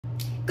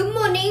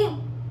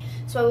morning!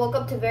 So I woke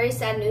up to very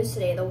sad news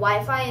today. The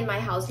Wi-Fi in my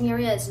housing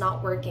area is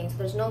not working, so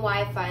there's no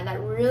Wi-Fi, and that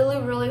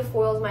really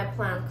foils my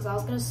plans because I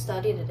was gonna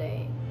study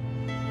today.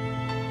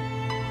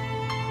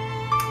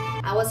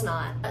 I was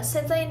not.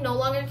 Since I no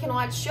longer can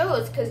watch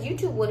shows because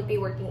YouTube wouldn't be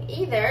working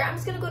either, I'm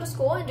just gonna go to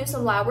school and do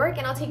some lab work,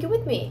 and I'll take you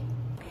with me.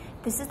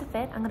 This is the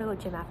fit. I'm gonna go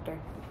gym after.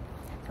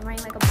 So I'm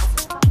wearing like a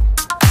boxer top.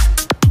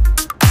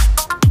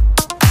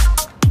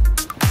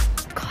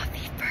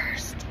 Coffee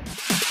first.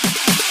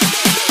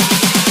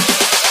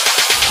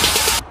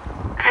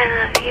 I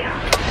love you.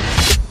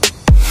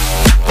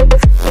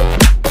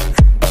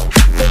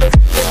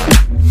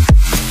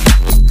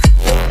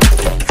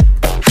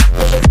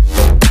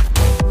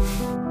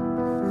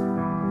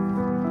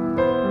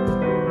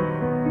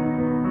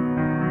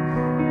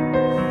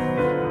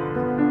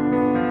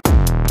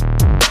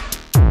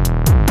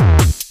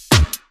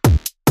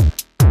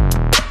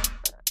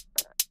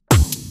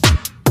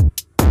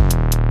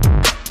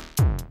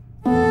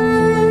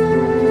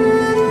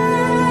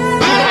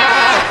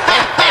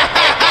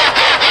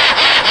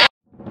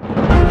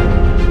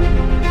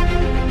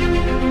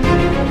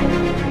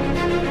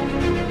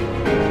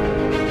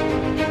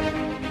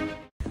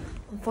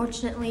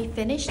 Unfortunately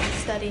finished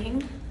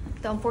studying.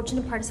 The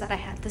unfortunate part is that I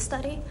had to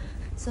study.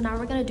 So now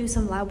we're gonna do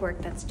some lab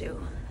work that's due.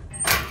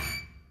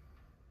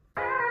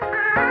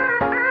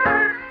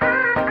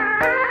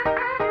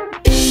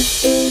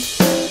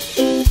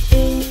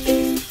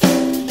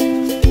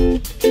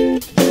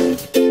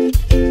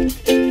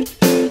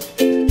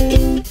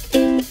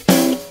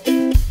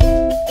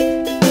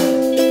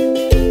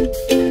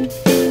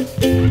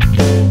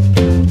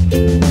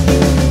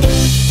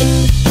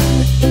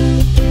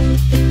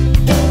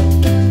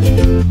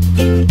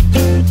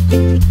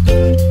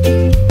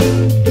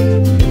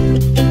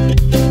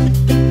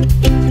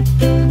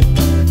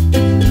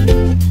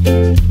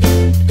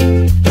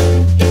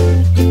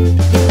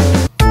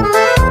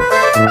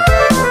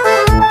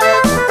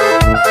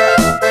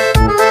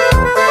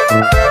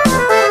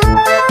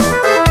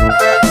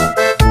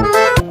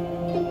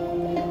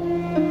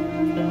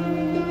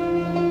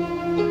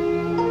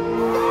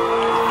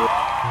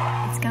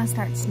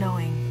 Start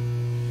snowing.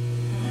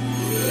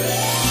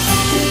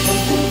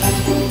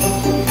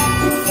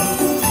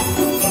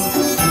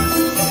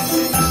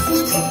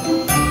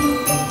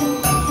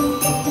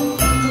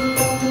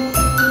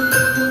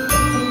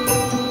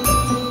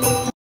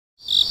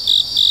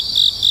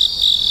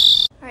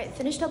 Alright,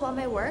 finished up all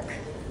my work.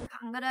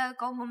 I'm gonna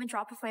go home and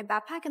drop off my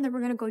backpack and then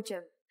we're gonna go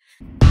gym.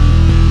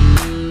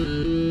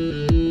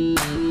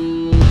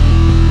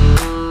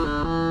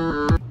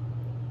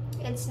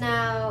 It's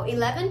now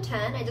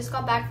 11:10. I just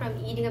got back from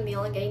eating a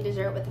meal and getting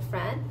dessert with a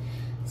friend.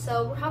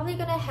 So we're probably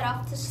gonna head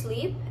off to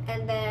sleep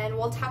and then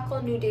we'll tackle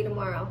a new day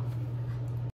tomorrow.